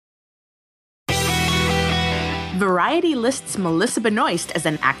Variety lists Melissa Benoist as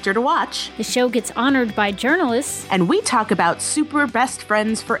an actor to watch. The show gets honored by journalists. And we talk about super best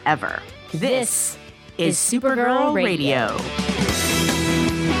friends forever. This is Supergirl Radio.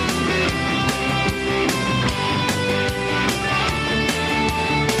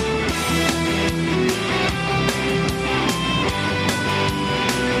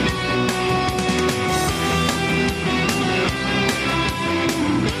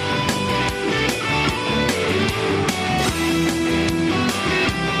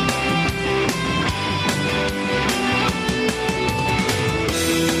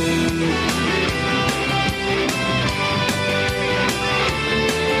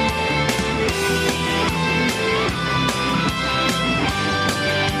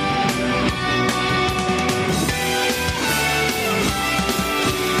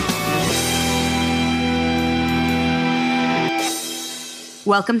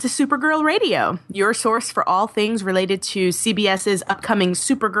 Welcome to Supergirl Radio, your source for all things related to CBS's upcoming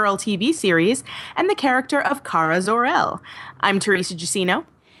Supergirl TV series and the character of Kara Zor-El. I'm Teresa Giussino.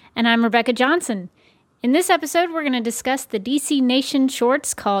 And I'm Rebecca Johnson. In this episode, we're going to discuss the DC Nation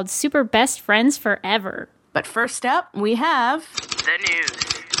shorts called Super Best Friends Forever. But first up, we have the news.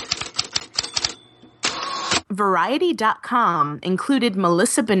 Variety.com included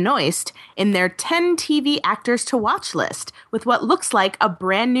Melissa Benoist in their 10 TV actors to watch list with what looks like a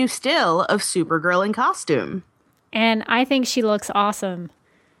brand new still of Supergirl in costume. And I think she looks awesome.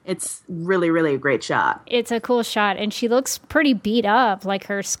 It's really, really a great shot. It's a cool shot, and she looks pretty beat up. Like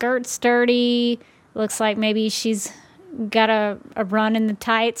her skirt's dirty. Looks like maybe she's got a run in the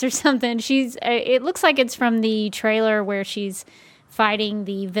tights or something. It looks like it's from the trailer where she's fighting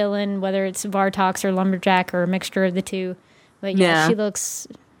the villain, whether it's Vartox or Lumberjack or a mixture of the two. But yeah.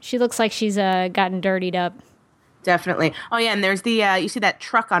 She looks like she's gotten dirtied up. Definitely. Oh yeah, and there's the you see that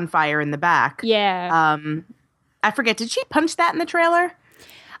truck on fire in the back. Yeah. I forget, did she punch that in the trailer?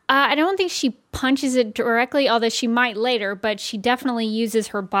 I don't think she punches it directly, although she might later, but she definitely uses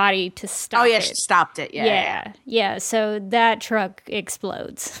her body to stop it. Oh yeah, she stopped it. Yeah, so that truck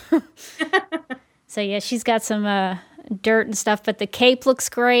explodes. So yeah, she's got some dirt and stuff, but the cape looks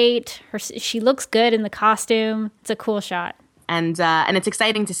great. She looks good in the costume. It's a cool shot. And it's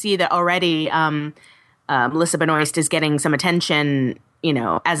exciting to see that already Melissa Benoist is getting some attention,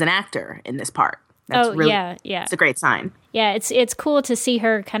 as an actor in this part. That's yeah. It's a great sign. Yeah, it's cool to see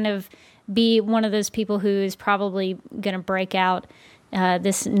her kind of be one of those people who is probably going to break out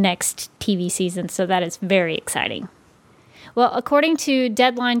this next TV season, so that is very exciting. Well, according to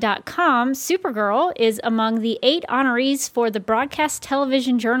Deadline.com, Supergirl is among the 8 honorees for the Broadcast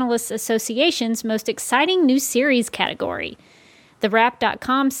Television Journalists Association's most exciting new series category.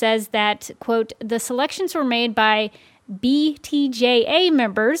 TheWrap.com says that, quote, the selections were made by BTJA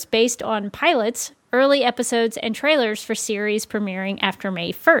members based on pilots, early episodes, and trailers for series premiering after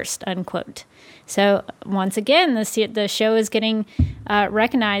May 1st, unquote. So, once again, the show is getting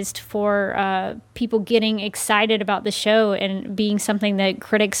recognized for people getting excited about the show and being something that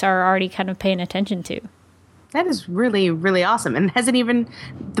critics are already kind of paying attention to. That is really, really awesome. And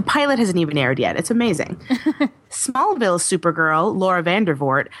the pilot hasn't even aired yet. It's amazing. Smallville's Supergirl, Laura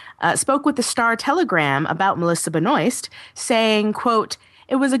Vandervoort, spoke with the Star-Telegram about Melissa Benoist, saying, quote,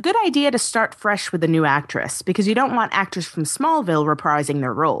 it was a good idea to start fresh with a new actress because you don't want actors from Smallville reprising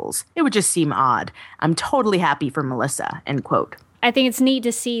their roles. It would just seem odd. I'm totally happy for Melissa, end quote. I think it's neat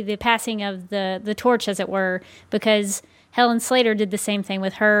to see the passing of the torch, as it were, because Helen Slater did the same thing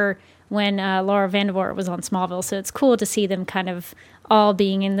with her when Laura Vandervoort was on Smallville. So it's cool to see them kind of all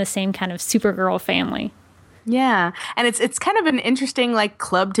being in the same kind of Supergirl family. Yeah, and it's kind of an interesting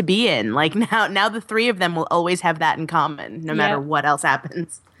club to be in. Now the three of them will always have that in common, no matter what else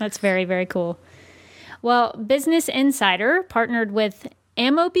happens. That's very, very cool. Well, Business Insider partnered with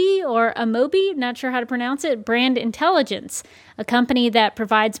Amobi, not sure how to pronounce it, Brand Intelligence, a company that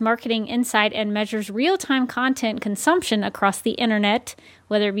provides marketing insight and measures real-time content consumption across the internet,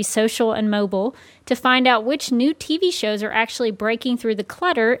 whether it be social and mobile, to find out which new TV shows are actually breaking through the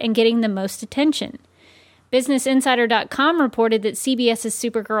clutter and getting the most attention. BusinessInsider.com reported that CBS's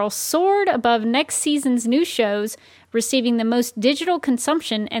Supergirl soared above next season's new shows, receiving the most digital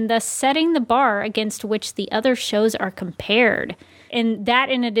consumption and thus setting the bar against which the other shows are compared. And that,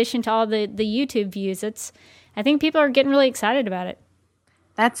 in addition to all the YouTube views, I think people are getting really excited about it.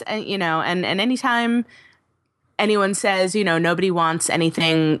 That's, and anytime anyone says, nobody wants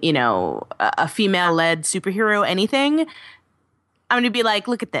anything, a female-led superhero anything, I'm going to be like,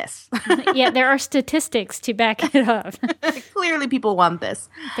 look at this. Yeah, there are statistics to back it up. Clearly people want this.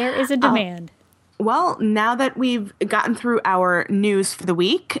 There is a demand. Well, now that we've gotten through our news for the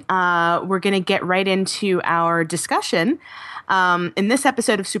week, we're going to get right into our discussion. In this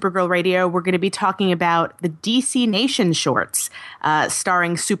episode of Supergirl Radio, we're going to be talking about the DC Nation shorts,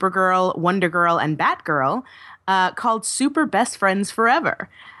 starring Supergirl, Wonder Girl, and Batgirl, called Super Best Friends Forever.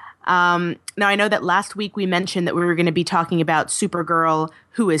 Now, I know that last week we mentioned that we were going to be talking about Supergirl,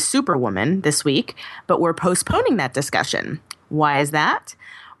 who is Superwoman, this week, but we're postponing that discussion. Why is that?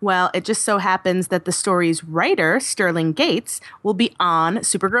 Well, it just so happens that the story's writer, Sterling Gates, will be on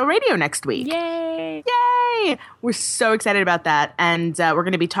Supergirl Radio next week. Yay! Yay! We're so excited about that. And we're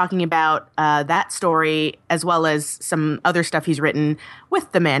going to be talking about that story as well as some other stuff he's written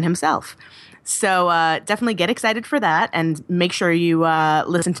with the man himself. So definitely get excited for that and make sure you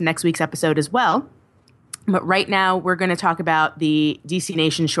listen to next week's episode as well. But right now, we're going to talk about the DC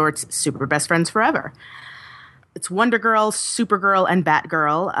Nation shorts, Super Best Friends Forever. It's Wonder Girl, Supergirl, and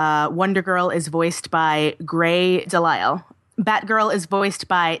Batgirl. Wonder Girl is voiced by Gray Delisle. Batgirl is voiced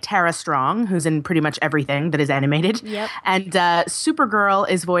by Tara Strong, who's in pretty much everything that is animated. Yep. And Supergirl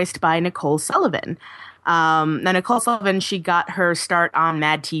is voiced by Nicole Sullivan. Now, Nicole Sullivan, she got her start on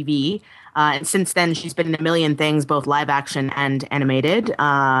Mad TV. And since then, she's been in a million things, both live action and animated.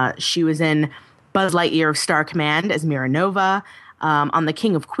 She was in Buzz Lightyear of Star Command as Mira Nova, on The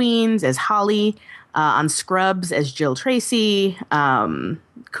King of Queens as Holly, on Scrubs as Jill Tracy,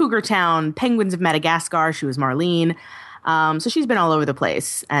 Cougar Town, Penguins of Madagascar, she was Marlene. So she's been all over the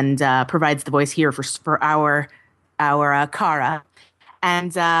place and provides the voice here for our Kara.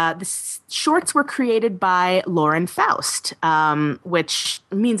 And the shorts were created by Lauren Faust, which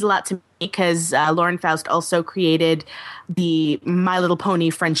means a lot to me because Lauren Faust also created the My Little Pony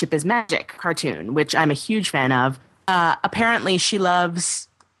Friendship is Magic cartoon, which I'm a huge fan of. Apparently, she loves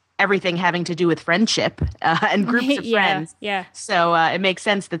everything having to do with friendship and groups of friends. Yeah. So it makes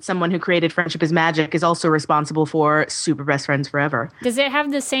sense that someone who created Friendship is Magic is also responsible for Super Best Friends Forever. Does it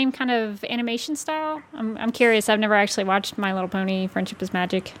have the same kind of animation style? I'm curious. I've never actually watched My Little Pony Friendship is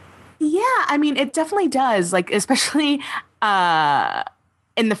Magic. Yeah, I mean, it definitely does. Like, especially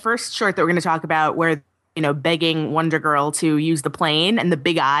in the first short that we're going to talk about where, you know, begging Wonder Girl to use the plane and the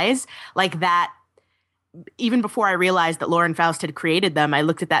big eyes, like that. Even before I realized that Lauren Faust had created them, I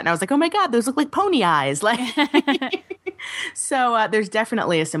looked at that and I was like, oh my God, those look like pony eyes. Like, so there's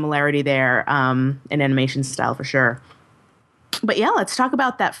definitely a similarity there in animation style for sure. But yeah, let's talk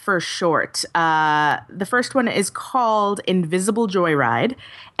about that first short. The first one is called Invisible Joyride,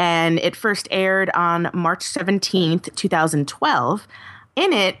 and it first aired on March 17th, 2012.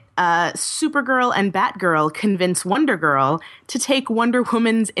 In it, Supergirl and Batgirl convince Wonder Girl to take Wonder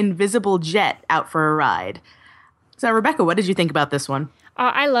Woman's invisible jet out for a ride. So, Rebecca, what did you think about this one?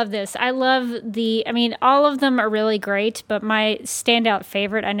 I love this. I love all of them are really great, but my standout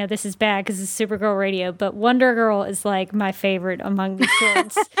favorite, I know this is bad because it's Supergirl Radio, but Wonder Girl is like my favorite among the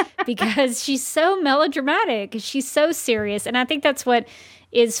shorts because she's so melodramatic. She's so serious. And I think that's what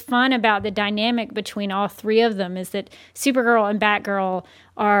is fun about the dynamic between all three of them is that Supergirl and Batgirl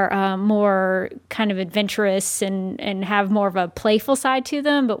are more kind of adventurous and have more of a playful side to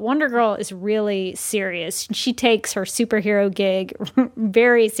them. But Wonder Girl is really serious. She takes her superhero gig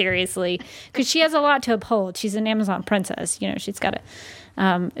very seriously because she has a lot to uphold. She's an Amazon princess. You know, she's got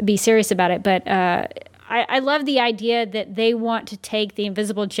to be serious about it. But I love the idea that they want to take the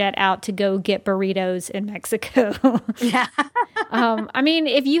invisible jet out to go get burritos in Mexico. Yeah. I mean,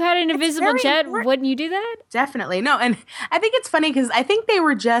 if you had an invisible jet, wouldn't you do that? Definitely. No, and I think it's funny because I think they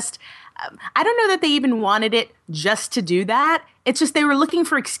were just, I don't know that they even wanted it just to do that. It's just they were looking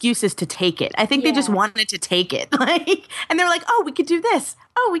for excuses to take it. I think they just wanted to take it. Like, and they were like, oh, we could do this.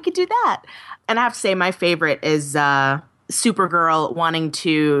 Oh, we could do that. And I have to say my favorite is Supergirl wanting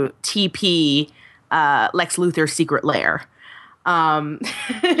to TP Lex Luthor's secret lair.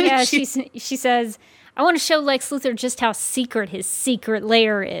 Yeah, she says, I want to show Lex Luthor just how secret his secret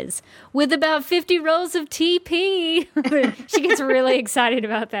lair is. With about 50 rolls of TP. She gets really excited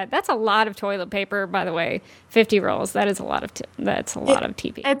about that. That's a lot of toilet paper, by the way. 50 rolls. That is a lot of that's a lot of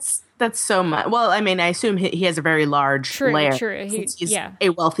TP. That's so much. Well, I mean, I assume he has a very large lair. True. He's a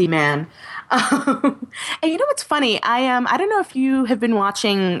wealthy man. And you know what's funny? I don't know if you have been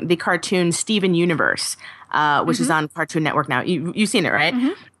watching the cartoon Steven Universe, which is on Cartoon Network now. You've seen it, right?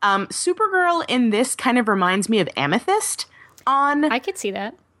 Mm-hmm. Supergirl in this kind of reminds me of Amethyst I could see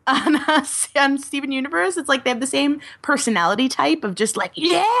that. On Steven Universe. It's like they have the same personality type of just like,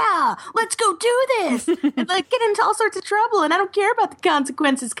 yeah, let's go do this. And like get into all sorts of trouble. And I don't care about the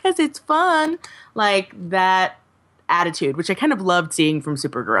consequences because it's fun. Like that attitude, which I kind of loved seeing from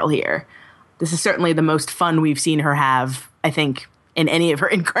Supergirl here. This is certainly the most fun we've seen her have, I think, in any of her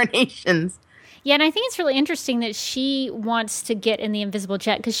incarnations. Yeah, and I think it's really interesting that she wants to get in the invisible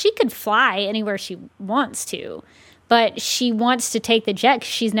jet because she could fly anywhere she wants to, but she wants to take the jet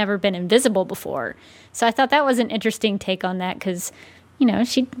because she's never been invisible before. So I thought that was an interesting take on that because,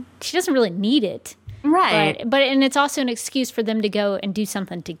 she doesn't really need it. Right. But and it's also an excuse for them to go and do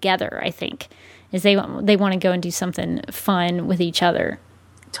something together, I think, is they want to go and do something fun with each other.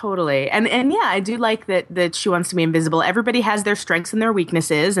 Totally. And yeah, I do like that she wants to be invisible. Everybody has their strengths and their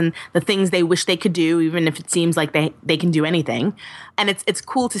weaknesses and the things they wish they could do, even if it seems like they can do anything. And it's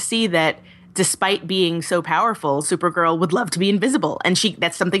cool to see that despite being so powerful, Supergirl would love to be invisible. And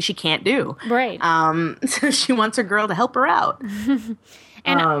that's something she can't do. Right. So she wants her girl to help her out.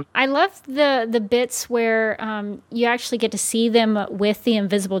 And I love the bits where you actually get to see them with the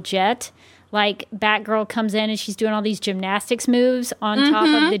invisible jet. Like Batgirl comes in and she's doing all these gymnastics moves on top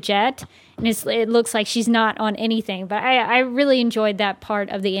of the jet, and it looks like she's not on anything. But I really enjoyed that part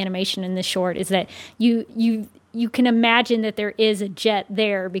of the animation in the short, is that you can imagine that there is a jet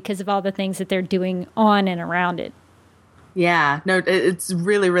there because of all the things that they're doing on and around it. Yeah, no, it's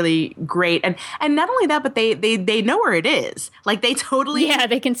really, really great, and not only that, but they know where it is. Like they totally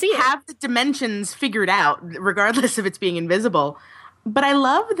they can see it. Have the dimensions figured out, regardless of it's being invisible. But I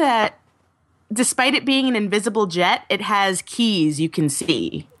love that. Despite it being an invisible jet, it has keys you can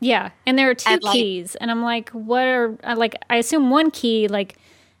see. Yeah, and there are two keys, and I'm like, I assume one key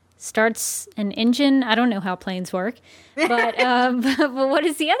starts an engine. I don't know how planes work, but but what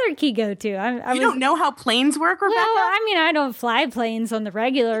does the other key go to? You don't know how planes work, Rebecca? Well, I mean, I don't fly planes on the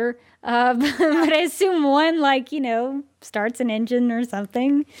regular, but I assume one starts an engine or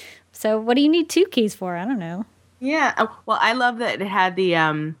something. So what do you need two keys for? I don't know. Yeah, well, I love that it had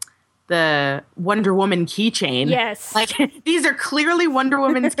the Wonder Woman keychain. Yes. Like, these are clearly Wonder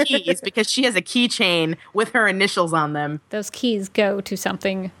Woman's keys because she has a keychain with her initials on them. Those keys go to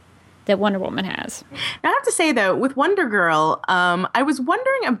something that Wonder Woman has. Now, I have to say, though, with Wonder Girl, I was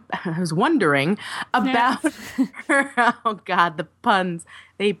wondering about her. Oh, God, the puns.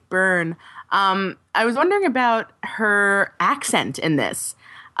 They burn. I was wondering about her accent in this.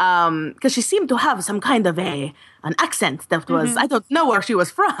 Because she seemed to have some kind of an accent that was, I don't know where she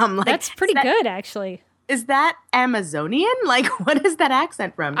was from. Like, that's pretty good, actually. Is that Amazonian? Like, what is that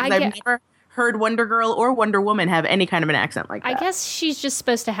accent from? Because I've never heard Wonder Girl or Wonder Woman have any kind of an accent like that. I guess she's just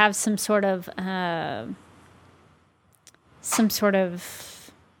supposed to have some sort of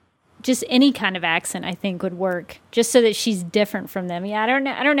just any kind of accent, I think, would work, just so that she's different from them. Yeah,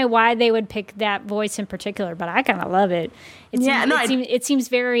 I don't know why they would pick that voice in particular, but I kind of love it. It seems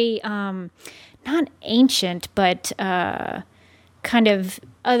very not ancient, but kind of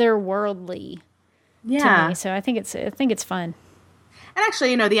otherworldly to me. So I think it's fun. And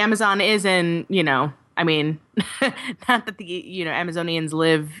actually, the Amazon is in, I mean, not that the Amazonians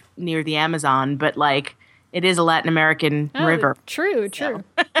live near the Amazon, but it is a Latin American river. True.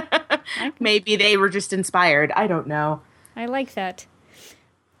 Maybe they were just inspired. I don't know. I like that.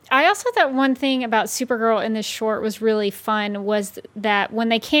 I also thought one thing about Supergirl in this short was really fun was that when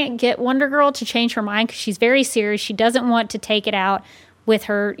they can't get Wonder Girl to change her mind because she's very serious, she doesn't want to take it out with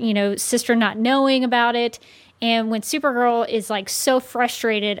her, sister not knowing about it. And when Supergirl is so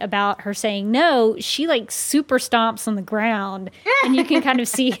frustrated about her saying no, she super stomps on the ground, and you can kind of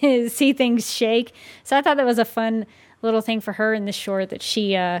see things shake. So I thought that was a fun little thing for her in this short, that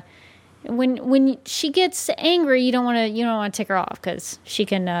she when she gets angry, you don't want to take her off because she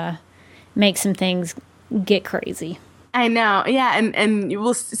can make some things get crazy. I know, yeah, and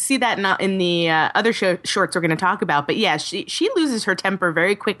we'll see that in the other shorts we're going to talk about. But yeah, she loses her temper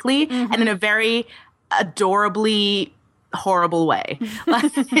very quickly and in a very adorably horrible way.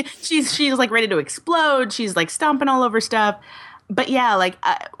 She's ready to explode. She's stomping all over stuff. But yeah,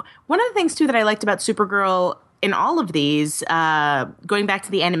 one of the things too that I liked about Supergirl in all of these, going back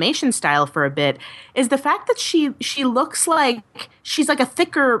to the animation style for a bit, is the fact that she looks like she's a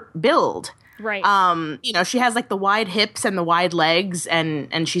thicker build. Right. She has the wide hips and the wide legs,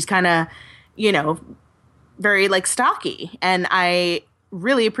 and she's kind of, very stocky, and I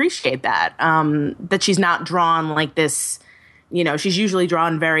really appreciate that. That she's not drawn like this. She's usually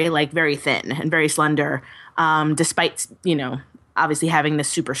drawn very very thin and very slender, despite obviously having this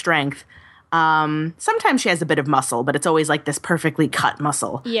super strength. Sometimes she has a bit of muscle, but it's always this perfectly cut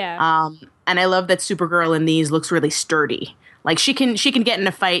muscle. Yeah. And I love that Supergirl in these looks really sturdy. She can get in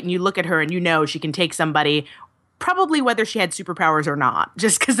a fight, and you look at her and she can take somebody, probably whether she had superpowers or not,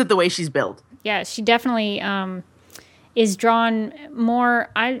 just because of the way she's built. Yeah, she definitely is drawn more,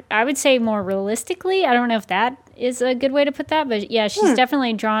 I would say more realistically. I don't know if that is a good way to put that, but yeah, she's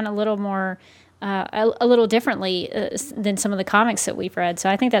definitely drawn a little more a little differently than some of the comics that we've read. So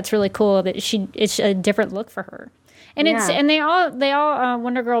I think that's really cool that it's a different look for her. And they all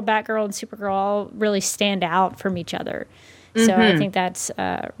Wonder Girl, Batgirl, and Supergirl all really stand out from each other. So I think that's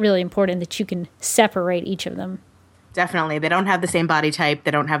really important that you can separate each of them. Definitely. They don't have the same body type.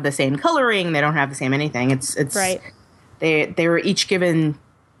 They don't have the same coloring. They don't have the same anything. It's right. They were each given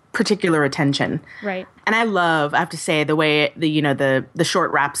particular attention. Right. And I have to say, the way the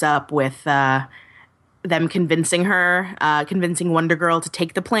short wraps up with them convincing Wonder Girl to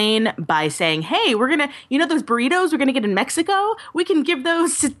take the plane by saying, hey, we're going to, those burritos we're going to get in Mexico? We can give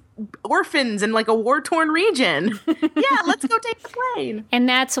those to orphans in like a war-torn region. Yeah, let's go take the plane. And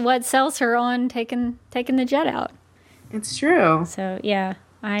that's what sells her on taking the jet out. It's true. So, yeah,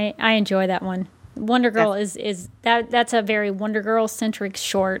 I enjoy that one. Wonder Girl that's a very Wonder Girl centric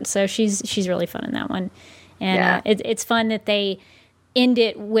short, so she's really fun in that one. And it's fun that they end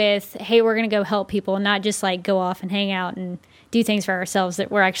it with, hey, we're going to go help people, and not just like go off and hang out and do things for ourselves, that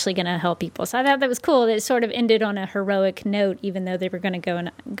we're actually going to help people. So I thought that was cool that it sort of ended on a heroic note, even though they were going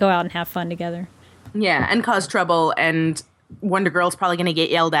to go out and have fun together. Yeah, and cause trouble, and Wonder Girl's probably going to get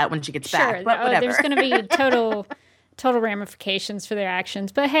yelled at when she gets back. But whatever. There's going to be total ramifications for their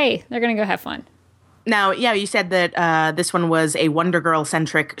actions, but hey, they're going to go have fun. Now, yeah, you said that this one was a Wonder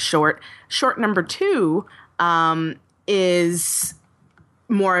Girl-centric short. Short number 2 is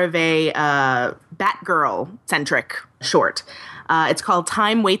more of a Batgirl-centric short. It's called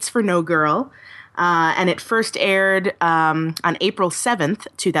Time Waits for No Girl, and it first aired on April 7th,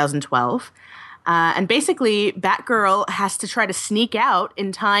 2012. And basically, Batgirl has to try to sneak out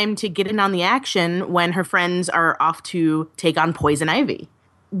in time to get in on the action when her friends are off to take on Poison Ivy.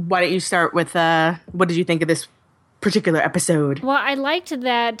 Why don't you start with, what did you think of this particular episode? Well, I liked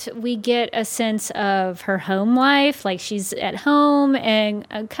that we get a sense of her home life. Like, she's at home and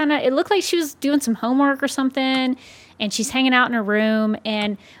it looked like she was doing some homework or something, and she's hanging out in her room,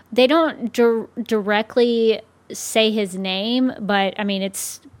 and they don't directly say his name, but, I mean,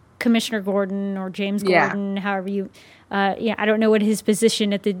 it's Commissioner Gordon or James Gordon, however you... I don't know what his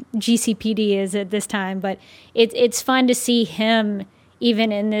position at the GCPD is at this time, but it's fun to see him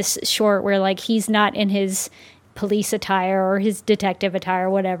even in this short where, like, he's not in his police attire or his detective attire or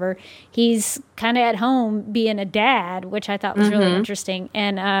whatever. He's kind of at home being a dad, which I thought was really interesting.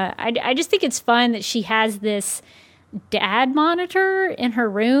 And I just think it's fun that she has this dad monitor in her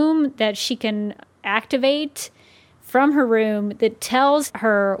room that she can activate from her room that tells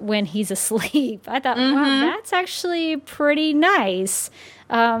her when he's asleep. I thought, wow, that's actually pretty nice.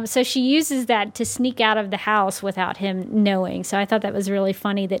 So she uses that to sneak out of the house without him knowing. So I thought that was really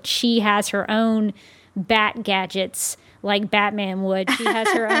funny that she has her own bat gadgets like Batman would. She has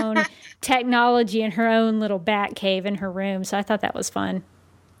her own technology in her own little bat cave in her room. So I thought that was fun.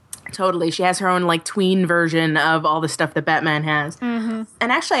 Totally. She has her own like tween version of all the stuff that Batman has. And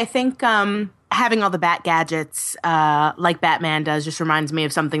actually, I think having all the bat gadgets like Batman does just reminds me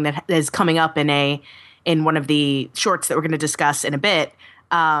of something that is coming up in one of the shorts that we're going to discuss in a bit.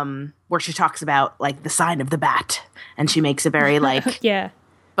 Where she talks about like the sign of the bat, and she makes a very like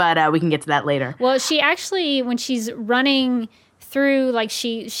But we can get to that later. Well, she actually, when she's running through, like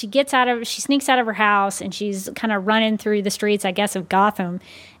she sneaks out of her house and she's kind of running through the streets, I guess, of Gotham,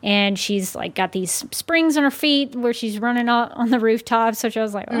 and she's like got these springs on her feet where she's running out on the rooftops. Which I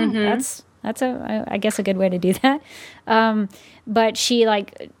was like, oh, that's I guess a good way to do that. But she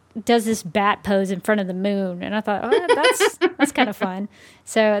like does this bat pose in front of the moon, and I thought, oh, that's kind of fun.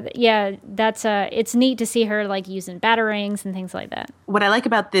 So yeah, that's it's neat to see her like using batarangs and things like that. What I like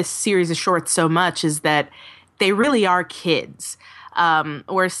about this series of shorts so much is that they really are kids.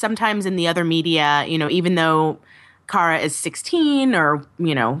 Or sometimes in the other media, even though Kara is 16 or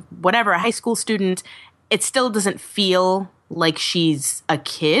whatever, a high school student, it still doesn't feel like she's a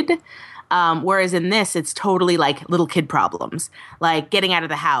kid. Whereas in this, it's totally like little kid problems, like getting out of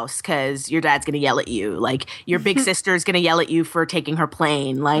the house because your dad's going to yell at you. Like your big sister's going to yell at you for taking her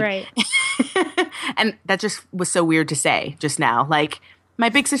plane. Like, right. And that just was so weird to say just now. Like my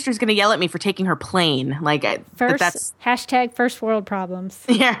big sister's going to yell at me for taking her plane. Like that's hashtag first world problems.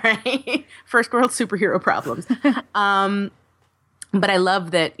 Yeah, right. First world superhero problems. But I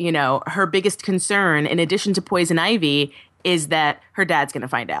love that, her biggest concern, in addition to Poison Ivy, is that her dad's going to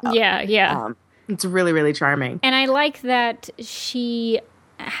find out. Yeah. It's really, really charming. And I like that she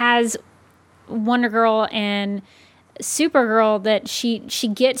has Wonder Girl and Supergirl, that she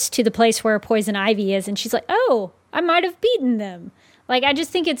gets to the place where Poison Ivy is, and she's like, oh, I might have beaten them. Like, I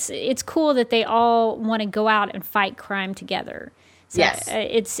just think it's cool that they all want to go out and fight crime together. So yes.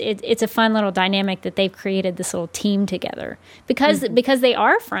 It's a fun little dynamic that they've created this little team together because they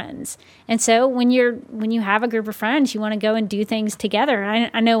are friends. And so when you have a group of friends, you want to go and do things together.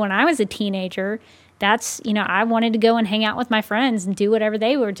 I know when I was a teenager, that's, I wanted to go and hang out with my friends and do whatever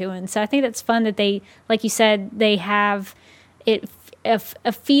they were doing. So I think that's fun that they, like you said, they have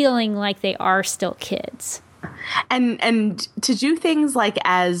a feeling like they are still kids. And to do things like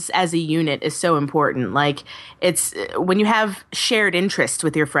as a unit is so important. Like, it's when you have shared interests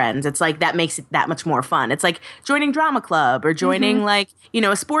with your friends, it's like that makes it that much more fun. It's like joining drama club or joining like,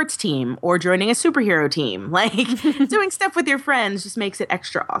 a sports team or joining a superhero team. Like doing stuff with your friends just makes it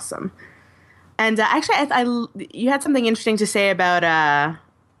extra awesome. And actually, you had something interesting to say about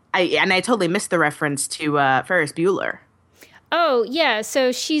I totally missed the reference to Ferris Bueller. Oh, yeah.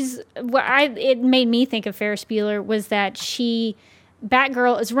 So it made me think of Ferris Bueller was that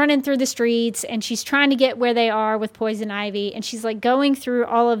Batgirl is running through the streets and she's trying to get where they are with Poison Ivy. And she's like going through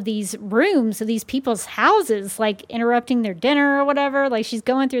all of these rooms of these people's houses, like interrupting their dinner or whatever. Like she's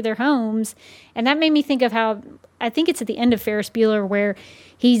going through their homes. And that made me think of how, I think it's at the end of Ferris Bueller where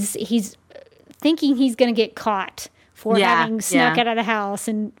he's thinking he's going to get caught for having snuck out of the house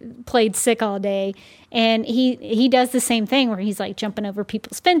and played sick all day. And he does the same thing where he's like jumping over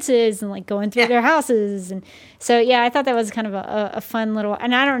people's fences and like going through their houses. And so, I thought that was kind of a fun little,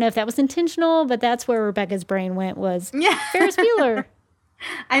 and I don't know if that was intentional, but that's where Rebecca's brain went was Ferris Bueller.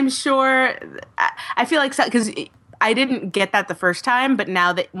 I'm sure, I feel like, because I didn't get that the first time, but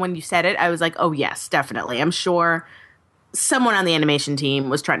now that when you said it, I was like, oh yes, definitely. I'm sure someone on the animation team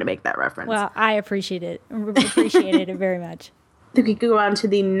was trying to make that reference. Well, I appreciated it very much. I think we could go on to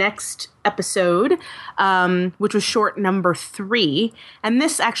the next episode, which was short number 3. And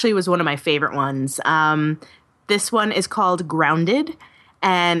this actually was one of my favorite ones. This one is called Grounded,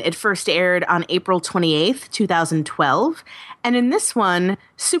 and it first aired on April 28th, 2012. And in this one,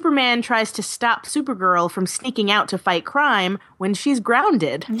 Superman tries to stop Supergirl from sneaking out to fight crime when she's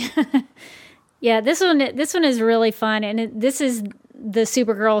grounded. Yeah, this one is really fun, and this is the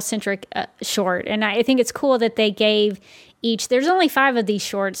Supergirl-centric short. And I think it's cool that they gave each... There's only 5 of these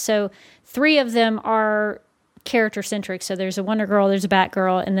shorts, so 3 of them are character-centric. So there's a Wonder Girl, there's a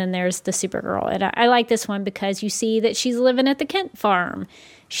Batgirl, and then there's the Supergirl. And I like this one because you see that she's living at the Kent farm.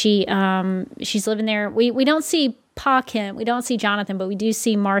 She's living there. We don't see Pa Kent, we don't see Jonathan, but we do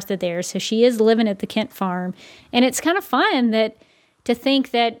see Martha there. So she is living at the Kent farm. And it's kind of fun to think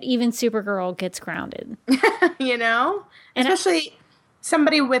that even Supergirl gets grounded. And especially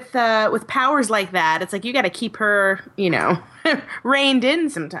somebody with powers like that. It's like you got to keep her, reined in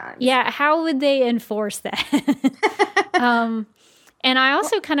sometimes. Yeah, how would they enforce that? And I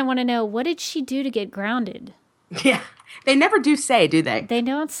also kind of want to know, what did she do to get grounded? Yeah, they never do say, do they? They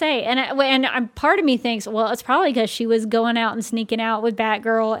don't say. And part of me thinks, well, it's probably because she was going out and sneaking out with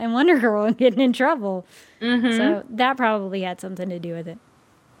Batgirl and Wonder Girl and getting in trouble. Mm-hmm. So that probably had something to do with it.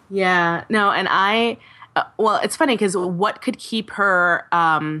 Yeah, no, and well, it's funny because what could keep her,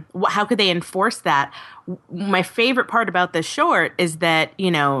 how could they enforce that? My favorite part about this short is that,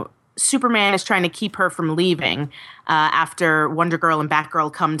 Superman is trying to keep her from leaving after Wonder Girl and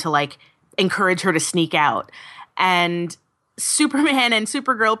Batgirl come to, like, encourage her to sneak out. And Superman and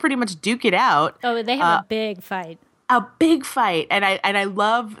Supergirl pretty much duke it out. Oh, they have a big fight. A big fight. And I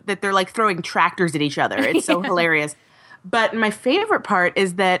love that they're, like, throwing tractors at each other. It's so hilarious. But my favorite part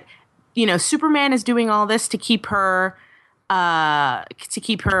is that, Superman is doing all this to keep her at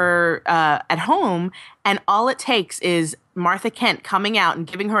home, and all it takes is Martha Kent coming out and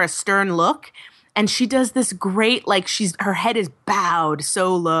giving her a stern look, and she does this great, like, her head is bowed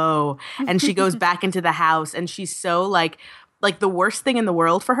so low, and she goes back into the house, and she's so like the worst thing in the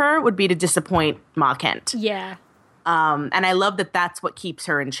world for her would be to disappoint Ma Kent. Yeah. And I love that that's what keeps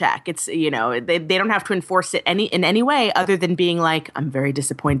her in check. It's, they don't have to enforce it in any way other than being like, I'm very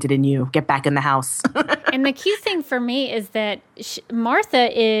disappointed in you. Get back in the house. And the key thing for me is that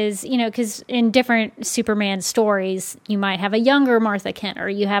Martha is, because in different Superman stories, you might have a younger Martha Kent or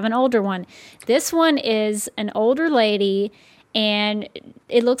you have an older one. This one is an older lady, and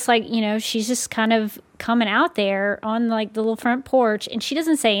it looks like, she's just kind of coming out there on, like, the little front porch, and she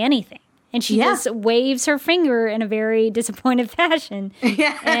doesn't say anything. And she just waves her finger in a very disappointed fashion.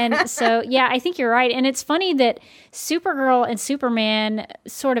 Yeah. And so, I think you're right. And it's funny that Supergirl and Superman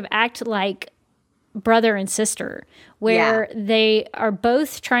sort of act like brother and sister, where they are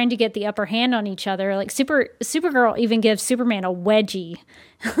both trying to get the upper hand on each other. Like Supergirl even gives Superman a wedgie.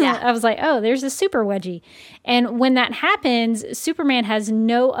 Yeah. I was like, oh, there's a super wedgie. And when that happens, Superman has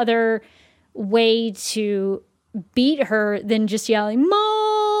no other way to beat her than just yelling,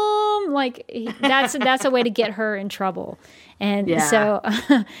 Mom! Like that's a way to get her in trouble. And so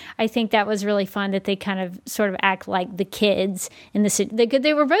I think that was really fun that they kind of sort of act like the kids in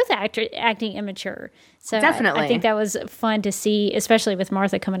they were both acting immature. So definitely. I think that was fun to see, especially with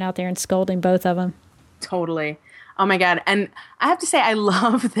Martha coming out there and scolding both of them. Totally. Oh my God. And I have to say, I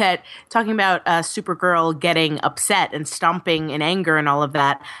love that, talking about Supergirl getting upset and stomping in anger and all of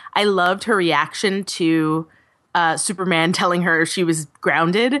that. I loved her reaction to Superman telling her she was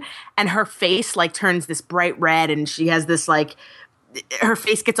grounded, and her face like turns this bright red, and she has this like, her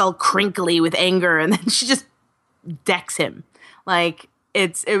face gets all crinkly with anger, and then she just decks him. Like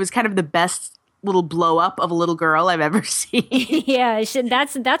it was kind of the best little blow up of a little girl I've ever seen. Yeah,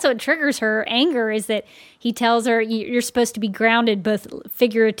 that's what triggers her anger, is that he tells her you're supposed to be grounded both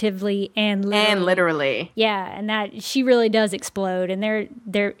figuratively and literally. Yeah, and that she really does explode, and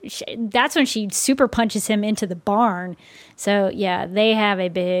that's when she super punches him into the barn. So yeah, they have a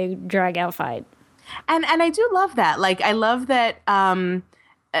big drag out fight. And I do love that. Like, I love that,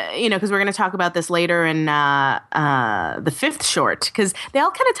 because we're going to talk about this later in the fifth short, because they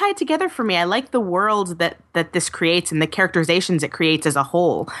all kind of tie together for me. I like the world that this creates and the characterizations it creates as a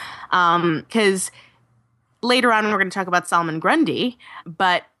whole. Because later on, we're going to talk about Solomon Grundy,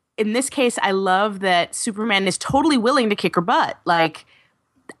 but in this case, I love that Superman is totally willing to kick her butt. Like,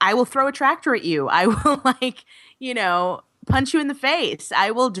 I will throw a tractor at you. I will, punch you in the face. I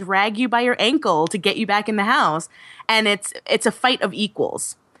will drag you by your ankle to get you back in the house. And it's a fight of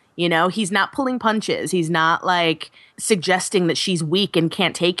equals. He's not pulling punches. He's not like suggesting that she's weak and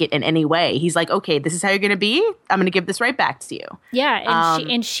can't take it in any way. He's like, okay, this is how you're going to be. I'm going to give this right back to you. Yeah.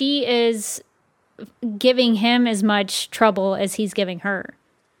 And she is giving him as much trouble as he's giving her.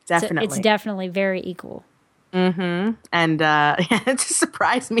 Definitely. So it's definitely very equal. Mm-hmm. And it just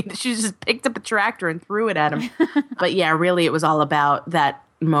surprised me that she just picked up a tractor and threw it at him. But yeah, really, it was all about that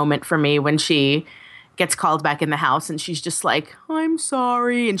moment for me when she gets called back in the house and she's just like, I'm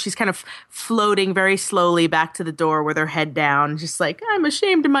sorry. And she's kind of floating very slowly back to the door with her head down, just like, I'm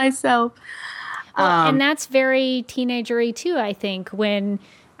ashamed of myself. Well, and that's very teenagery too, I think. When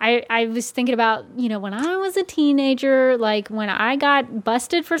I was thinking about, when I was a teenager, like when I got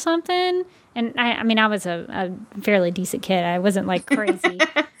busted for something, and I was a fairly decent kid. I wasn't like crazy.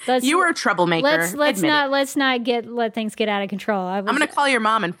 You were a troublemaker. Let's not let things get out of control. I'm going to call your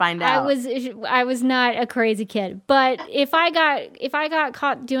mom and find out. I was not a crazy kid, but if I got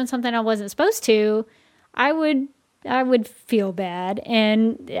caught doing something I wasn't supposed to, I would feel bad,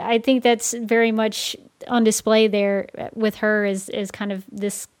 and I think that's very much on display there with her as kind of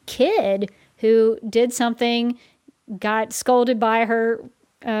this kid who did something, got scolded by her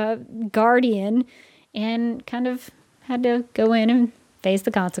guardian, and kind of had to go in and face the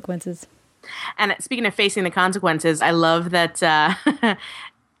consequences. And speaking of facing the consequences, I love that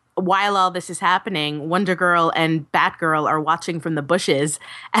while all this is happening, Wonder Girl and Batgirl are watching from the bushes.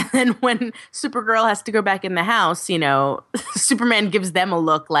 And then when Supergirl has to go back in the house, Superman gives them a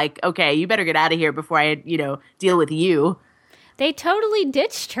look like, okay, you better get out of here before I, deal with you. They totally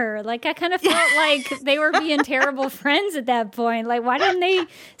ditched her. Like, I kind of felt like they were being terrible friends at that point. Like, why didn't they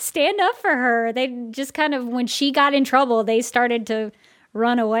stand up for her? They just kind of, when she got in trouble, they started to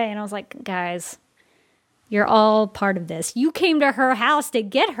run away. And I was like, guys, you're all part of this. You came to her house to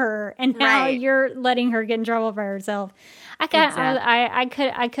get her, and now you're letting her get in trouble by herself.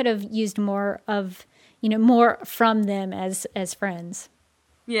 I could have used more of, more from them as friends.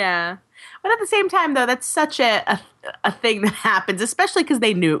 Yeah. But at the same time, though, that's such a thing that happens, especially because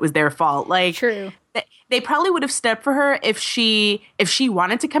they knew it was their fault. Like, true. They probably would have stood up for her if she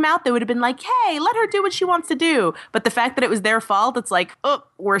wanted to come out. They would have been like, hey, let her do what she wants to do. But the fact that it was their fault, it's like, oh,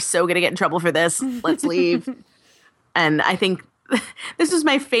 we're so going to get in trouble for this. Let's leave. And I think this is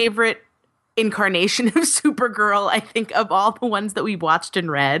my favorite incarnation of Supergirl, I think, of all the ones that we've watched and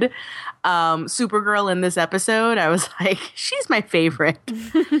read. Supergirl in this episode, I was like, she's my favorite.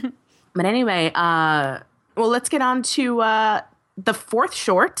 But anyway, well, let's get on to the fourth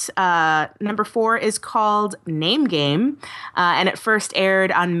short. Number 4 is called Name Game, and it first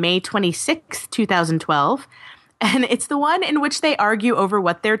aired on May 26th, 2012. And it's the one in which they argue over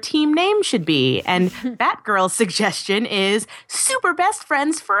what their team name should be. And Batgirl's suggestion is Super Best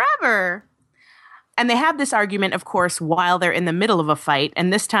Friends Forever. And they have this argument, of course, while they're in the middle of a fight.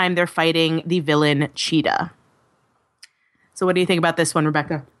 And this time they're fighting the villain Cheetah. So what do you think about this one,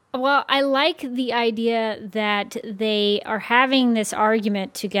 Rebecca? Well, I like the idea that they are having this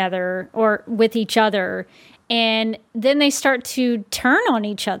argument together or with each other, and then they start to turn on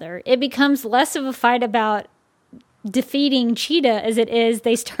each other. It becomes less of a fight about defeating Cheetah as it is,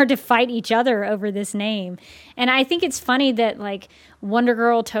 they start to fight each other over this name. And I think it's funny that like Wonder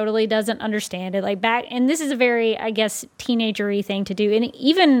Girl totally doesn't understand it. Like back, and this is a very, I guess, teenagery thing to do. And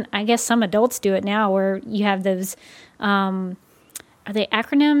even, I guess, some adults do it now where you have those, are they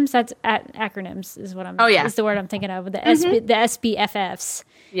acronyms? That's acronyms is what I'm. Oh yeah, is the word I'm thinking of. The SBFFs.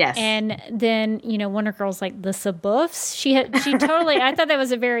 Yes. And then Wonder Girl's like the Sabuffs. She totally. I thought that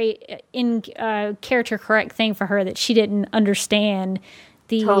was a very character correct thing for her that she didn't understand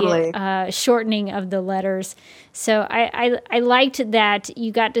the shortening of the letters. So I liked that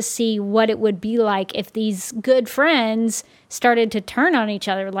you got to see what it would be like if these good friends started to turn on each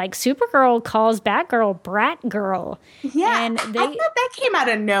other. Like Supergirl calls Batgirl Brat Girl. Yeah, and I thought that came out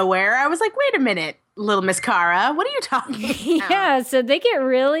of nowhere. I was like, wait a minute, little Miss Kara, what are you talking about? Yeah, so they get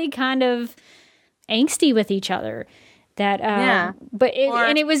really kind of angsty with each other. But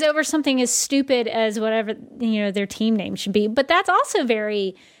it was over something as stupid as whatever their team name should be. But that's also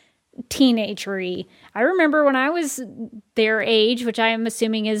very teenagery. I remember when I was their age, which I am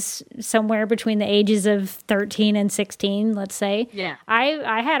assuming is somewhere between the ages of 13 and 16, let's say. Yeah,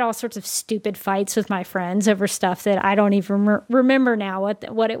 I had all sorts of stupid fights with my friends over stuff that I don't even remember now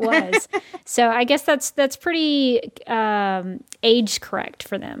what it was. So I guess that's pretty age correct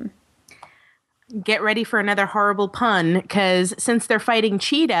for them. Get ready for another horrible pun, because since they're fighting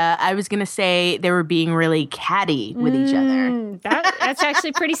Cheetah, I was going to say they were being really catty with each other. That's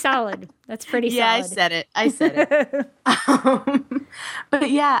actually pretty solid. That's pretty solid. Yeah, I said it.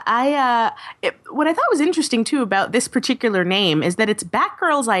 But yeah, what I thought was interesting, too, about this particular name is that it's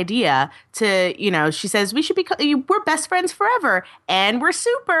Batgirl's idea to, she says, we're best friends forever, and we're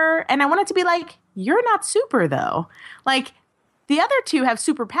super. And I want it to be like, you're not super, though. Like, the other two have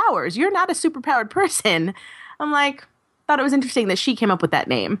superpowers. You're not a superpowered person. I'm like, thought it was interesting that she came up with that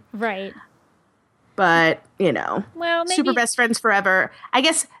name. Right. But, well, maybe super best friends forever. I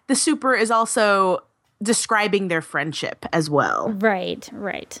guess the super is also describing their friendship as well. Right.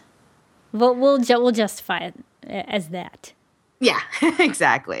 We'll justify it as that. Yeah,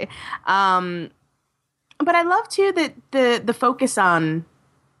 exactly. But I love, too, that the focus on...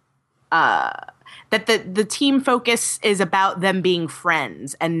 that the team focus is about them being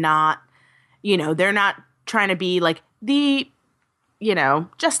friends and not, they're not trying to be like the,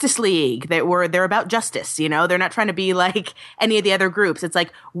 Justice League. They're about justice, they're not trying to be like any of the other groups. It's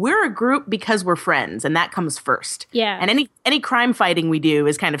like, we're a group because we're friends, and that comes first. Yeah. And any crime fighting we do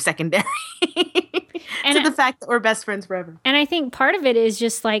is kind of secondary to the fact that we're best friends forever. And I think part of it is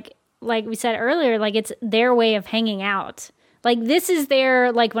just like we said earlier, like it's their way of hanging out. Like, this is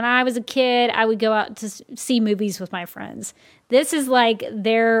like, when I was a kid, I would go out to see movies with my friends. This is, like,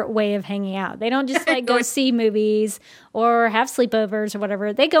 their way of hanging out. They don't just, like, go see movies or have sleepovers or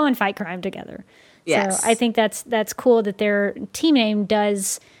whatever. They go and fight crime together. Yes. So I think that's cool that their team name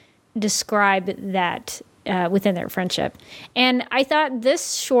does describe that within their friendship. And I thought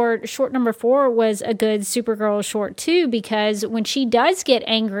this short number 4 was a good Supergirl short, too, because when she does get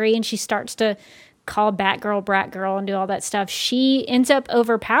angry and she starts to call Batgirl Brat Girl and do all that stuff, she ends up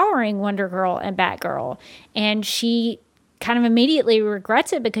overpowering Wonder Girl and Batgirl, and she kind of immediately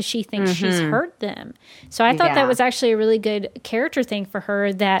regrets it because she thinks she's hurt them. So I thought that was actually a really good character thing for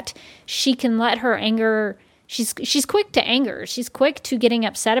her, that she can let her anger, she's quick to anger, she's quick to getting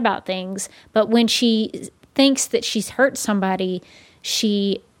upset about things, but when she thinks that she's hurt somebody,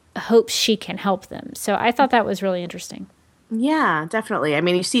 she hopes she can help them. So I thought that was really interesting. Yeah, definitely. I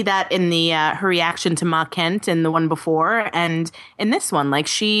mean, you see that in the her reaction to Ma Kent in the one before, and in this one, like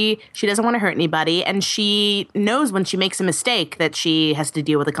she doesn't want to hurt anybody, and she knows when she makes a mistake that she has to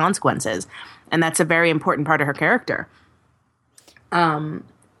deal with the consequences, and that's a very important part of her character.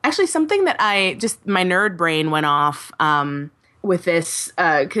 Actually, something that my nerd brain went off with this,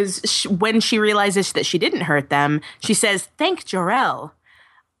 because when she realizes that she didn't hurt them, she says, "Thank Jor-El,"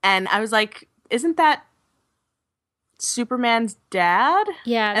 and I was like, isn't that Superman's dad?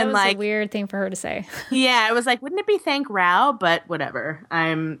 Yeah, that was a weird thing for her to say. Yeah, it was like, wouldn't it be thank Rao? But whatever.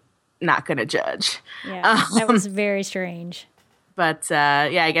 I'm not going to judge. Yeah, that was very strange. But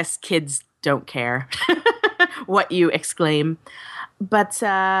I guess kids don't care what you exclaim. But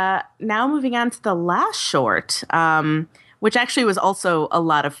now moving on to the last short, which actually was also a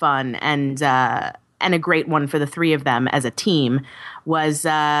lot of fun and a great one for the three of them as a team, was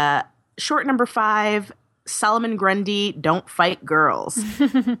short number 5, Solomon Grundy, Don't Fight Girls.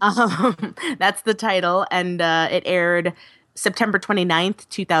 That's the title, and it aired September 29th,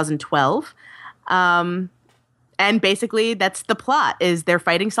 2012. And basically, that's the plot, is they're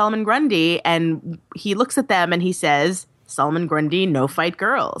fighting Solomon Grundy, and he looks at them and he says, Solomon Grundy, no fight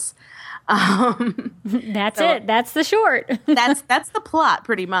girls. That's it. That's the short. that's the plot,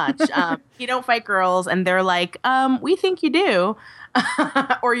 pretty much. You don't fight girls, and they're like, we think you do,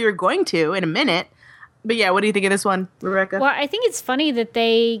 or you're going to in a minute. But yeah, what do you think of this one, Rebecca? Well, I think it's funny that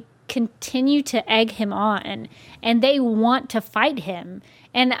they continue to egg him on, and they want to fight him.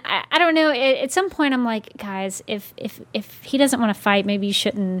 And I don't know. At some point, I'm like, guys, if he doesn't want to fight, maybe you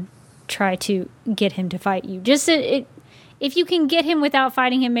shouldn't try to get him to fight you. Just if you can get him without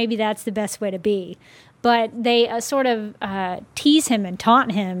fighting him, maybe that's the best way to be. But they sort of tease him and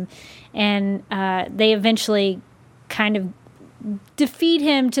taunt him, and they eventually kind of defeat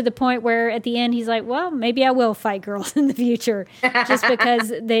him to the point where at the end he's like, well, maybe I will fight girls in the future just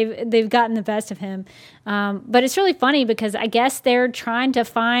because they've gotten the best of him. But it's really funny because I guess they're trying to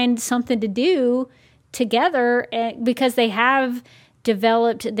find something to do together because they have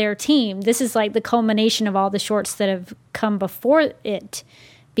developed their team. This is like the culmination of all the shorts that have come before it,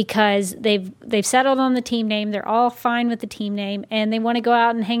 because they've settled on the team name. They're all fine with the team name, and they want to go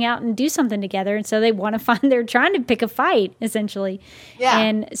out and hang out and do something together. And so they want to they're trying to pick a fight, essentially. Yeah.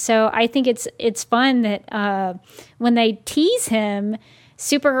 And so I think it's fun that when they tease him,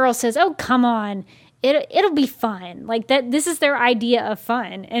 Supergirl says, "Oh, come on. It'll be fun." Like that. This is their idea of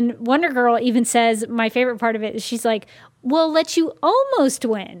fun. And Wonder Girl even says, my favorite part of it is she's like, "We'll let you almost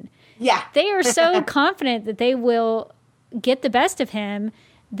win." Yeah. They are so confident that they will get the best of him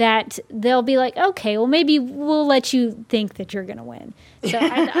that they'll be like, okay, well, maybe we'll let you think that you're going to win. So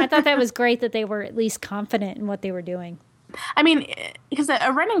I thought that was great that they were at least confident in what they were doing. I mean, because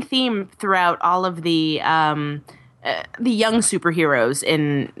a running theme throughout all of the young superheroes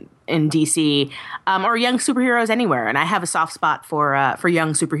in DC, or young superheroes anywhere, and I have a soft spot for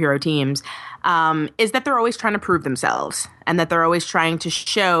young superhero teams, is that they're always trying to prove themselves, and that they're always trying to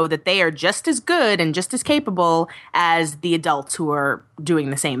show that they are just as good and just as capable as the adults who are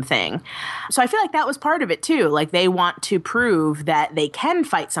doing the same thing. So I feel like that was part of it too. Like they want to prove that they can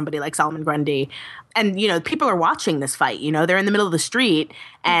fight somebody like Solomon Grundy, and people are watching this fight. They're in the middle of the street,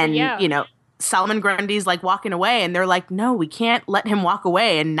 and Solomon Grundy's like walking away, and they're like, no, we can't let him walk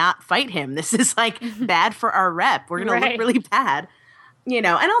away and not fight him. This is like bad for our rep. We're going to look really bad. And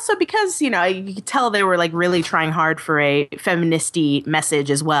also because, you could tell they were like really trying hard for a feministy message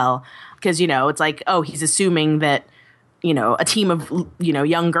as well. Because, it's like, oh, he's assuming that, a team of,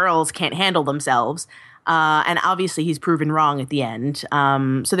 young girls can't handle themselves. And obviously he's proven wrong at the end.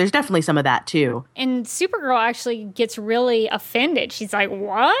 So there's definitely some of that too. And Supergirl actually gets really offended. She's like,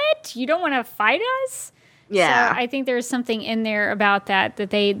 what? You don't want to fight us? Yeah. So I think there's something in there about that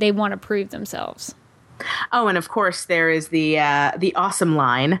they want to prove themselves. Oh, and of course there is the awesome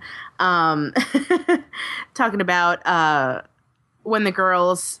line talking about when the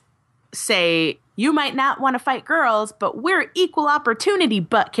girls say, you might not want to fight girls, but we're equal opportunity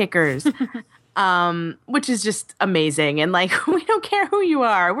butt kickers. Which is just amazing. And like, we don't care who you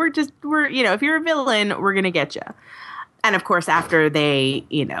are. We're if you're a villain, we're going to get you. And of course, after they,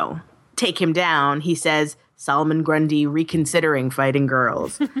 take him down, he says, Solomon Grundy reconsidering fighting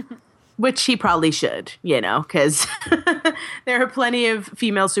girls, which he probably should, because there are plenty of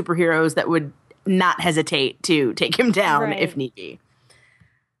female superheroes that would not hesitate to take him down if need be.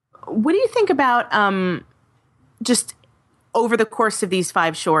 What do you think about, just over the course of these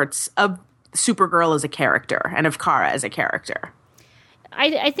 5 shorts of Supergirl as a character and of Kara as a character?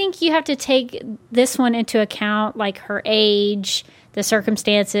 I think you have to take this one into account, like her age, the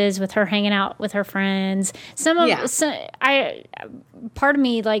circumstances with her hanging out with her friends. Part of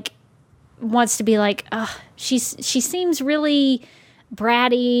me like wants to be like, she seems really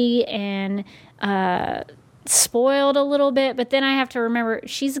bratty and spoiled a little bit, but then I have to remember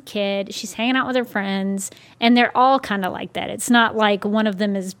she's a kid, she's hanging out with her friends, and they're all kind of like that. It's not like one of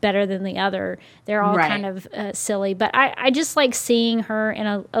them is better than the other. They're all kind of silly, but I just like seeing her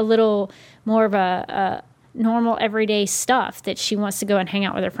in a little more of a normal everyday stuff, that she wants to go and hang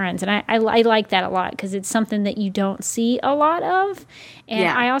out with her friends, and I like that a lot because it's something that you don't see a lot of. And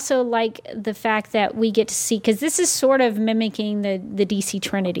I also like the fact that we get to see, because this is sort of mimicking the DC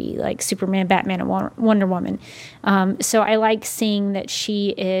Trinity, like Superman, Batman, and Wonder Woman. So I like seeing that she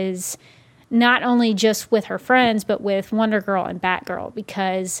is not only just with her friends, but with Wonder Girl and Batgirl,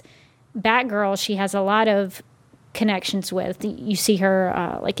 because Batgirl, she has a lot of connections with. You see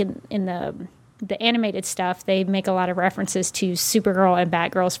her like in the animated stuff, they make a lot of references to Supergirl and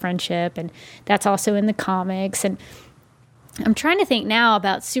Batgirl's friendship, and that's also in the comics. And I'm trying to think now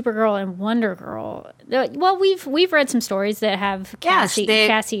about Supergirl and Wonder Girl. Well, we've read some stories that have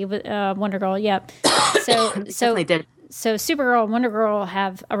Cassie with Wonder Girl. Yep. So did. So Supergirl and Wonder Girl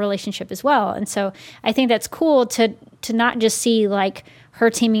have a relationship as well, and so I think that's cool to not just see like her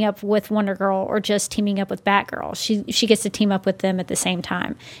teaming up with Wonder Girl or just teaming up with Batgirl. She gets to team up with them at the same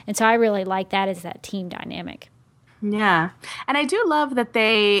time. And so I really like that as that team dynamic. Yeah. And I do love that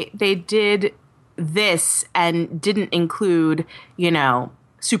they did this and didn't include,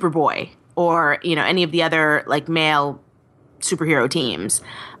 Superboy or, any of the other like male superhero teams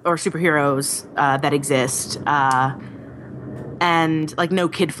or superheroes that exist. And like no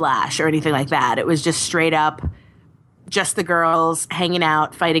Kid Flash or anything like that. It was just straight up just the girls hanging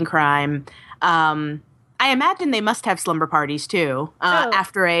out, fighting crime. I imagine they must have slumber parties too.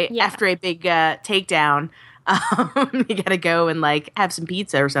 After a big takedown. You gotta go and like have some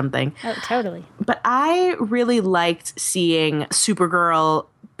pizza or something. Oh, totally. But I really liked seeing Supergirl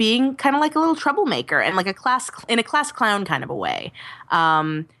being kind of like a little troublemaker and like a class clown kind of a way.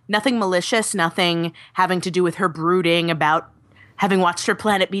 Nothing malicious, nothing having to do with her brooding about having watched her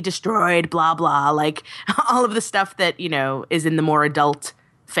planet be destroyed, blah, blah, like all of the stuff that, is in the more adult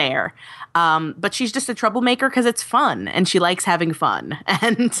fare. But she's just a troublemaker because it's fun and she likes having fun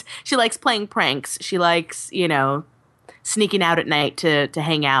and she likes playing pranks. She likes, sneaking out at night to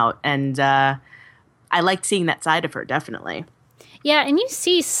hang out. And I liked seeing that side of her, definitely. Yeah, and you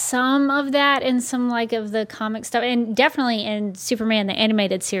see some of that in some like of the comic stuff, and definitely in Superman the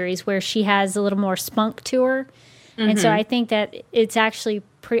animated series where she has a little more spunk to her. Mm-hmm. And so I think that it's actually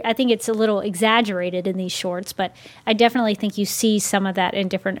I think it's a little exaggerated in these shorts, but I definitely think you see some of that in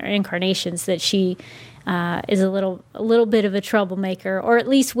different incarnations, that she is a little bit of a troublemaker, or at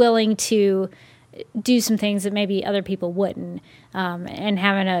least willing to do some things that maybe other people wouldn't, and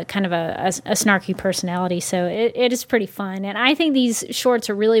having a kind of a snarky personality. So it is pretty fun. And I think these shorts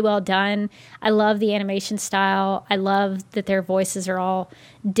are really well done. I love the animation style. I love that their voices are all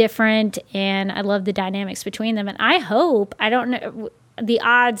different, and I love the dynamics between them. And I hope, I don't know, the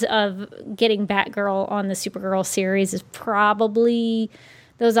odds of getting Batgirl on the Supergirl series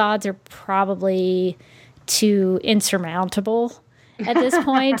those odds are probably too insurmountable at this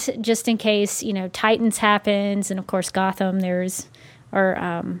point, just in case, Titans happens, and of course Gotham, there's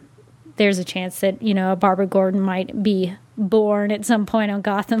a chance that, a Barbara Gordon might be born at some point on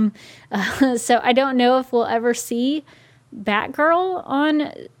Gotham. So I don't know if we'll ever see Batgirl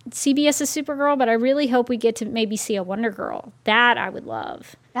on CBS's Supergirl, but I really hope we get to maybe see a Wonder Girl. That I would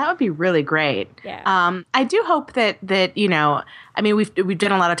love. That would be really great. Yeah. I do hope that we've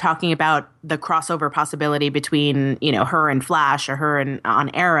done a lot of talking about the crossover possibility between, her and Flash or her and on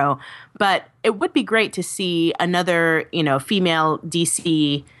Arrow, but it would be great to see another, female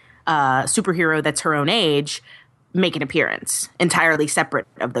DC superhero that's her own age make an appearance entirely separate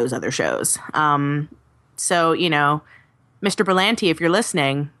of those other shows. So, Mr. Berlanti, if you're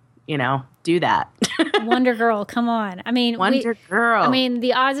listening, do that. Wonder Girl, come on. Wonder Girl.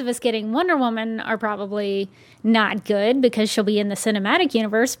 The odds of us getting Wonder Woman are probably not good because she'll be in the cinematic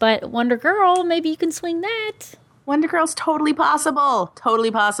universe, but Wonder Girl, maybe you can swing that. Wonder Girl's totally possible.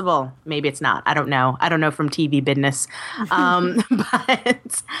 Totally possible. Maybe it's not. I don't know. I don't know from TV business.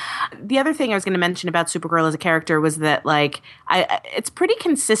 But the other thing I was going to mention about Supergirl as a character was that, it's pretty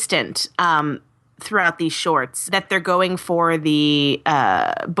consistent throughout these shorts that they're going for the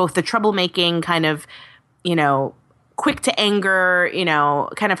both the troublemaking kind of, quick to anger,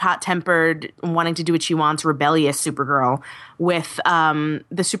 kind of hot-tempered, wanting to do what she wants, rebellious Supergirl with the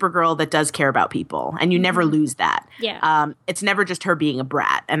Supergirl that does care about people. And you never lose that. Yeah. It's never just her being a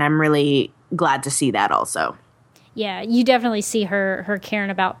brat. And I'm really glad to see that also. Yeah, you definitely see her caring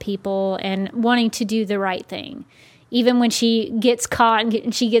about people and wanting to do the right thing. Even when she gets caught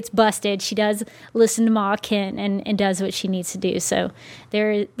and she gets busted, she does listen to Ma Kent and does what she needs to do. So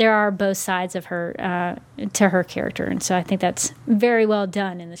there are both sides of her to her character, and so I think that's very well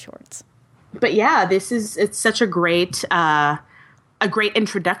done in the shorts. But yeah, it's such a great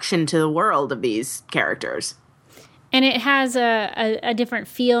introduction to the world of these characters. And it has a different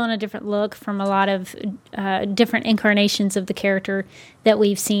feel and a different look from a lot of different incarnations of the character that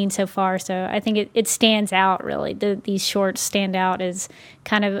we've seen so far. So I think it stands out, really. These shorts stand out as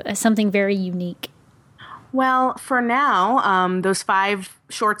kind of something very unique. Well, for now, those 5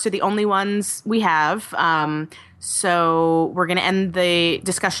 shorts are the only ones we have. So we're going to end the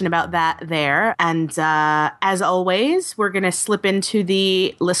discussion about that there. And as always, we're going to slip into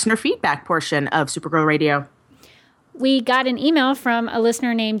the listener feedback portion of Supergirl Radio. We got an email from a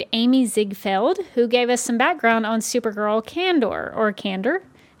listener named Amy Ziegfeld, who gave us some background on Supergirl Candor,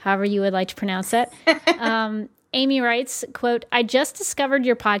 however you would like to pronounce that. Amy writes, quote, "I just discovered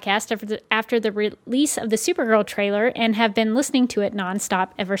your podcast after the release of the Supergirl trailer and have been listening to it nonstop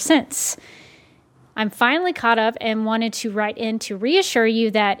ever since. I'm finally caught up and wanted to write in to reassure you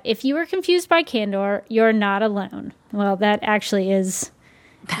that if you are confused by Candor, you're not alone." Well, that actually is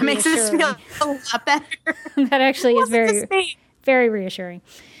That makes us feel a lot better. That actually is very, very reassuring.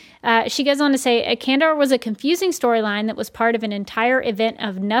 She goes on to say, Candor was a confusing storyline that was part of an entire event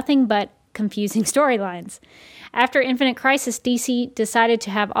of nothing but confusing storylines. After Infinite Crisis, DC decided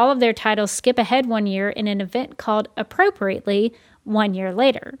to have all of their titles skip ahead 1 year in an event called, appropriately, 1 year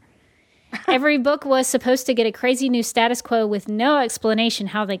later. Every book was supposed to get a crazy new status quo with no explanation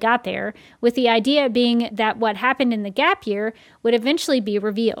how they got there, with the idea being that what happened in the gap year would eventually be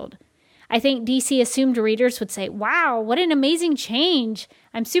revealed. I think DC assumed readers would say, wow, what an amazing change.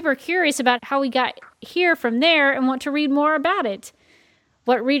 I'm super curious about how we got here from there and want to read more about it.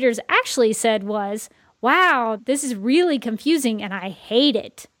 What readers actually said was, wow, this is really confusing and I hate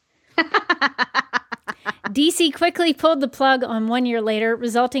it. DC quickly pulled the plug on 1 year later,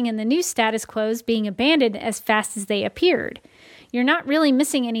 resulting in the new status quos being abandoned as fast as they appeared. You're not really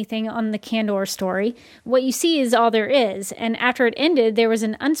missing anything on the Candor story. What you see is all there is, and after it ended, there was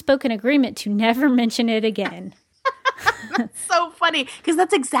an unspoken agreement to never mention it again. That's so funny, because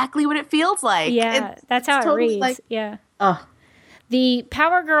that's exactly what it feels like. Yeah, that's how it reads. Yeah. Oh. The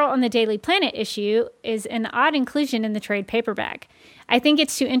Power Girl on the Daily Planet issue is an odd inclusion in the trade paperback. I think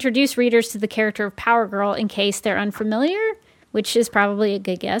it's to introduce readers to the character of Power Girl in case they're unfamiliar, which is probably a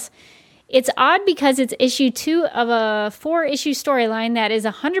good guess. It's odd because it's issue 2 of a 4-issue storyline that is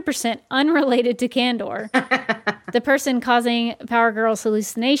 100% unrelated to Candor. The person causing Power Girl's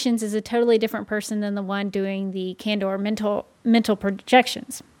hallucinations is a totally different person than the one doing the Candor mental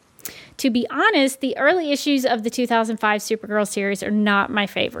projections. To be honest, the early issues of the 2005 Supergirl series are not my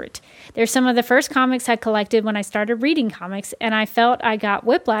favorite. They're some of the first comics I collected when I started reading comics, and I felt I got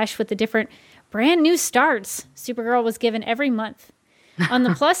whiplash with the different brand new starts Supergirl was given every month. On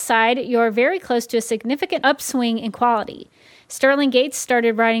the plus side, you're very close to a significant upswing in quality. Sterling Gates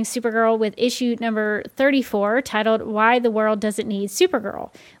started writing Supergirl with issue number 34, titled Why the World Doesn't Need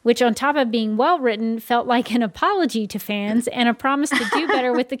Supergirl, which on top of being well written, felt like an apology to fans and a promise to do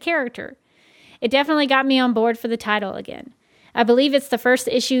better with the character. It definitely got me on board for the title again. I believe it's the first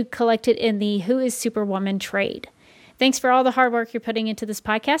issue collected in the Who is Superwoman trade. Thanks for all the hard work you're putting into this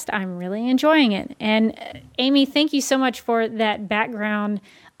podcast. I'm really enjoying it. And Amy, thank you so much for that background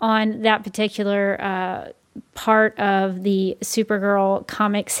on that particular part of the Supergirl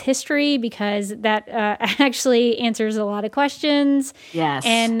comics history, because that actually answers a lot of questions. Yes.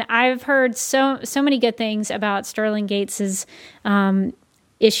 And I've heard so many good things about Sterling Gates's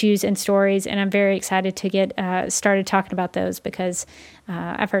issues and stories, and I'm very excited to get started talking about those because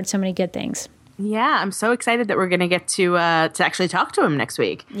I've heard so many good things. Yeah, I'm so excited that we're going to get to actually talk to him next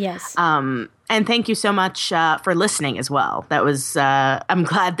week. Yes. And thank you so much for listening as well. That was I'm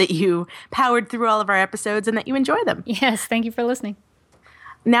glad that you powered through all of our episodes and that you enjoy them. Yes, thank you for listening.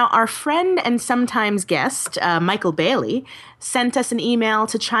 Now, our friend and sometimes guest, Michael Bailey, sent us an email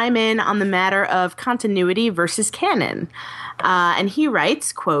to chime in on the matter of continuity versus canon. And he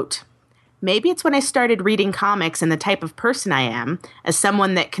writes, quote, "Maybe it's when I started reading comics and the type of person I am, as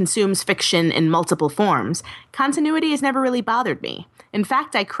someone that consumes fiction in multiple forms, continuity has never really bothered me. In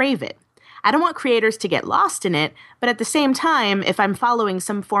fact, I crave it. I don't want creators to get lost in it, but at the same time, if I'm following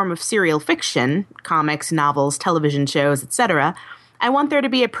some form of serial fiction, comics, novels, television shows, etc., I want there to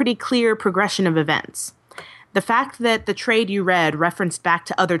be a pretty clear progression of events. The fact that the trade you read referenced back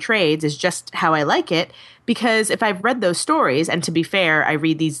to other trades is just how I like it, because if I've read those stories, and to be fair, I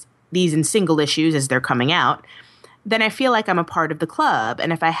read these in single issues as they're coming out, then I feel like I'm a part of the club,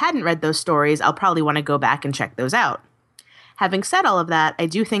 and if I hadn't read those stories, I'll probably want to go back and check those out. Having said all of that, I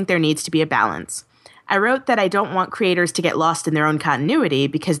do think there needs to be a balance. I wrote that I don't want creators to get lost in their own continuity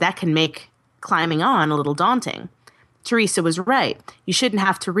because that can make climbing on a little daunting. Teresa was right. You shouldn't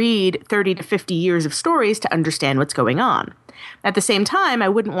have to read 30 to 50 years of stories to understand what's going on. At the same time, I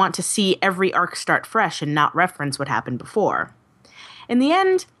wouldn't want to see every arc start fresh and not reference what happened before. In the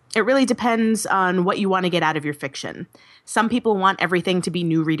end, it really depends on what you want to get out of your fiction. Some people want everything to be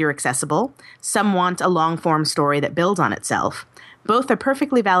new reader accessible. Some want a long-form story that builds on itself. Both are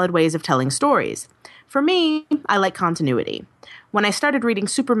perfectly valid ways of telling stories. For me, I like continuity. When I started reading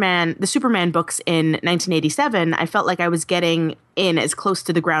the Superman books in 1987, I felt like I was getting in as close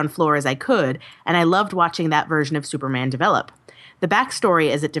to the ground floor as I could, and I loved watching that version of Superman develop. The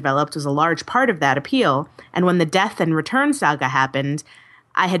backstory as it developed was a large part of that appeal, and when the Death and Return saga happened,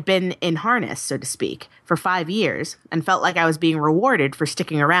 I had been in harness, so to speak, for 5 years and felt like I was being rewarded for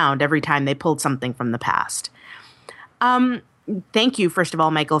sticking around every time they pulled something from the past. Thank you, first of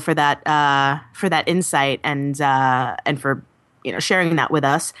all, Michael, for that insight and for sharing that with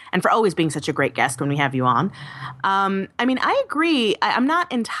us, and for always being such a great guest when we have you on. I agree. I'm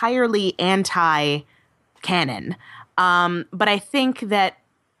not entirely anti-canon, but I think that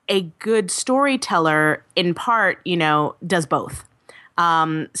a good storyteller, in part, does both.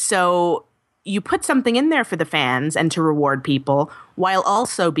 So you put something in there for the fans and to reward people while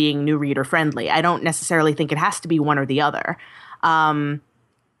also being new reader friendly. I don't necessarily think it has to be one or the other.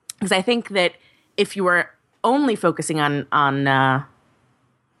 Because I think that if you were only focusing on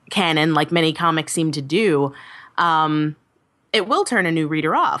canon, like many comics seem to do, it will turn a new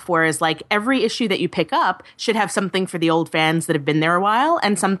reader off. Whereas like every issue that you pick up should have something for the old fans that have been there a while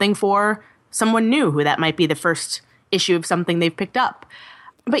and something for someone new who that might be the first issue of something they've picked up.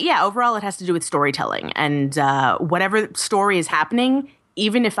 But yeah, overall it has to do with storytelling, and whatever story is happening,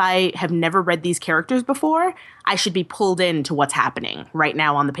 even if I have never read these characters before, I should be pulled into what's happening right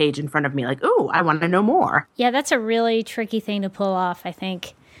now on the page in front of me. Like, ooh, I want to know more. Yeah, that's a really tricky thing to pull off, I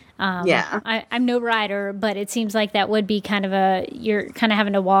think. I'm no writer, but it seems like that would be kind of you're kind of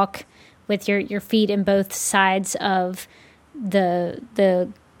having to walk with your feet in both sides of the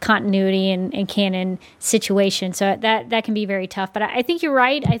continuity and canon situation. So that can be very tough. But I think you're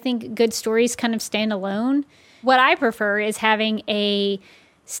right. I think good stories kind of stand alone. What I prefer is having a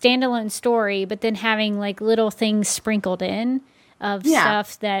standalone story, but then having like little things sprinkled in of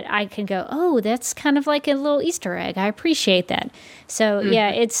stuff that I can go, oh, that's kind of like a little Easter egg. I appreciate that. So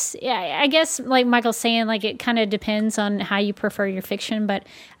I guess like Michael's saying, like it kind of depends on how you prefer your fiction, but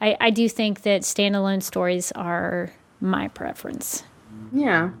I do think that standalone stories are my preference.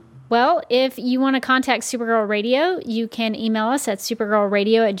 Yeah. Well, if you want to contact Supergirl Radio, you can email us at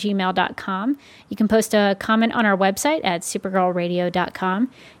supergirlradio@gmail.com. You can post a comment on our website at supergirlradio.com.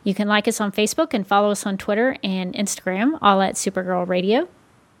 You can like us on Facebook and follow us on Twitter and Instagram, all at Supergirl Radio.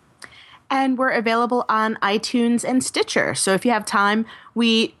 And we're available on iTunes and Stitcher. So if you have time,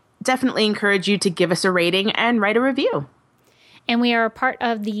 we definitely encourage you to give us a rating and write a review. And we are a part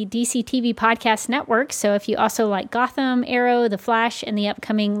of the DC TV Podcast Network, so if you also like Gotham, Arrow, The Flash, and the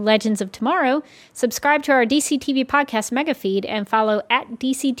upcoming Legends of Tomorrow, subscribe to our DC TV Podcast mega feed and follow at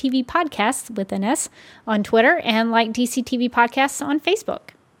DC TV Podcasts with an S on Twitter and like DC TV Podcasts on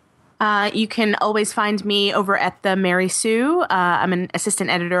Facebook. You can always find me over at the Mary Sue. I'm an assistant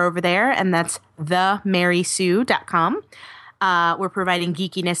editor over there, and that's themarysue.com. We're providing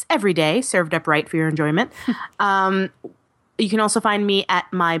geekiness every day, served up right for your enjoyment. You can also find me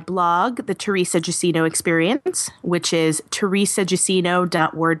at my blog, The Teresa Giussino Experience, which is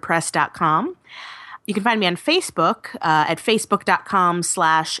teresagiussino.wordpress.com. You can find me on Facebook at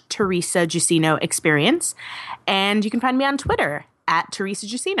facebook.com/Teresa Giussino Experience. And you can find me on Twitter at Teresa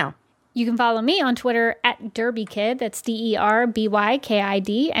Giussino. You can follow me on Twitter at DerbyKid, that's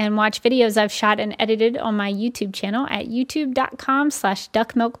DerbyKid, and watch videos I've shot and edited on my YouTube channel at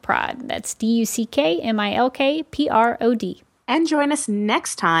youtube.com/DuckMilkProd. That's DuckMilkProd. And join us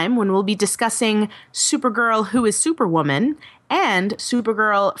next time when we'll be discussing Supergirl Who is Superwoman and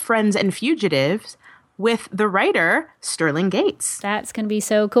Supergirl Friends and Fugitives with the writer Sterling Gates. That's going to be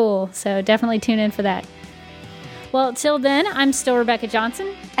so cool. So definitely tune in for that. Well, till then, I'm still Rebecca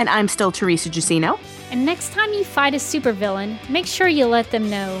Johnson. And I'm still Teresa Giussino. And next time you fight a supervillain, make sure you let them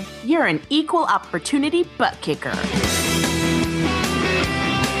know you're an equal opportunity butt kicker.